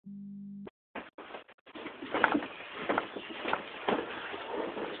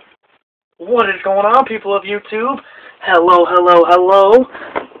What is going on, people of YouTube? Hello, hello, hello.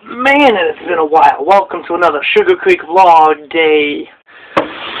 Man, it's been a while. Welcome to another Sugar Creek vlog day.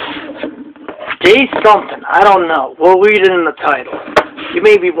 Day something. I don't know. We'll read it in the title. You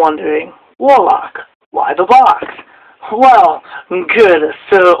may be wondering, Warlock, why the box? Well, good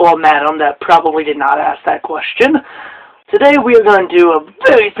sir or madam that probably did not ask that question. Today we are going to do a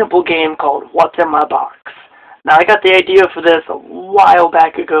very simple game called What's in My Box. Now, I got the idea for this a while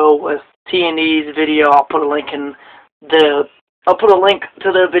back ago with T&E's video. I'll put a link to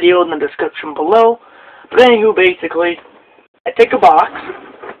the video in the description below. But anywho, basically, I take a box,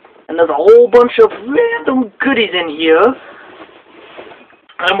 and there's a whole bunch of random goodies in here,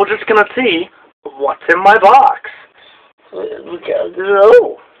 and we're just gonna see what's in my box. We got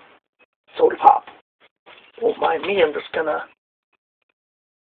soda pop. Don't mind me. I'm just gonna.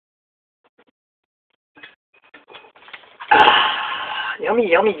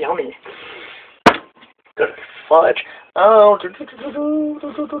 Yummy, yummy, yummy. Good fudge. Oh,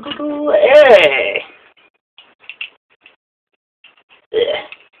 hey. Yeah.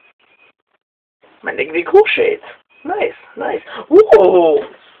 My Navy cool shades. Nice, nice. Ooh,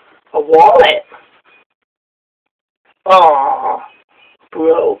 a wallet. Oh,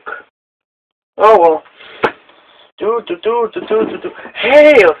 broke. Oh well.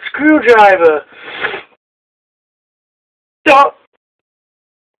 Hey, a screwdriver. Stop.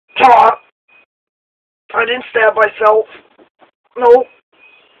 I didn't stab myself. No.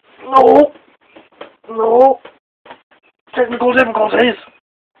 Technical difficulties.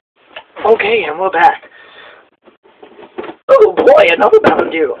 Okay, and we're back. Oh boy, another Mountain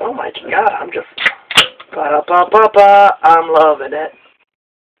Dew. Oh my god, I'm just... I'm loving it.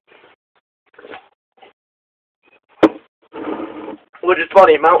 Which is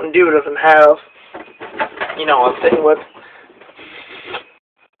funny, Mountain Dew doesn't have... You know what I'm saying with...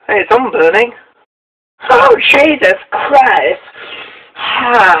 Hey, something burning. Oh, Jesus Christ!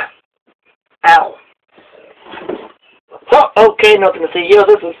 Ha! Ow. Oh, okay, nothing to see here.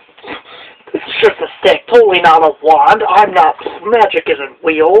 This is just a stick, totally not a wand. I'm not... Magic isn't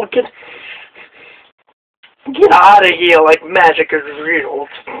real. Get out of here like magic is real.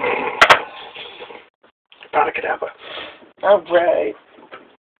 Abracadabra. Alright.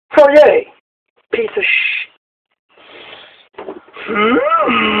 Oh, yay! Piece of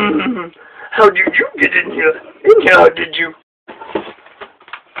How did you get in here? And how did you?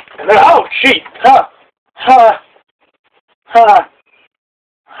 Oh, gee!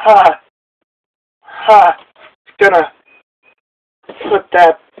 Gonna put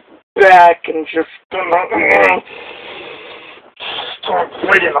that back and just start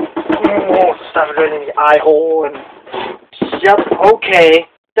right in the eye hole and yep, okay.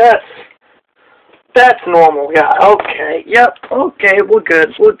 That's normal, yeah, okay, yep, okay, we're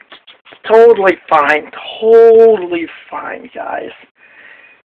good. We're totally fine, guys.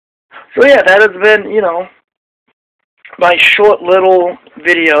 So yeah, that has been, my short little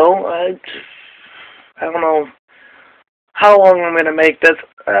video. I don't know how long I'm gonna make this.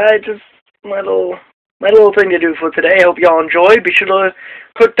 My little thing to do for today. I hope y'all enjoyed. Be sure to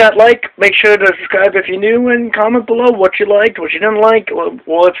click that like. Make sure to subscribe if you're new, and comment below what you liked, what you didn't like, or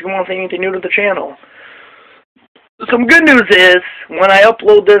if you want to see anything new to the channel. Some good news is when I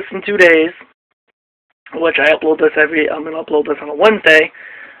upload this in 2 days, which I'm gonna upload this on a Wednesday.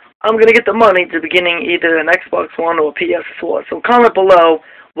 I'm gonna get the money to beginning either an Xbox One or a PS4. So comment below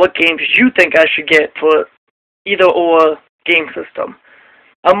what games you think I should get for either or game system.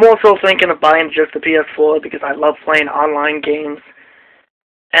 I'm also thinking of buying just the PS4 because I love playing online games.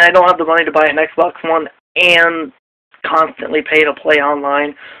 And I don't have the money to buy an Xbox One and constantly pay to play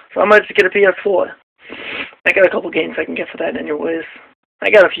online. So I might just get a PS4. I got a couple games I can get for that anyways. I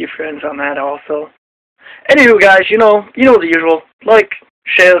got a few friends on that also. Anywho, guys, you know the usual. Like,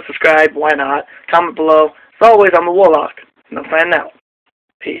 share, subscribe, why not? Comment below. As always, I'm a Warlock, and I'm signing out.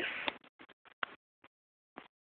 Peace.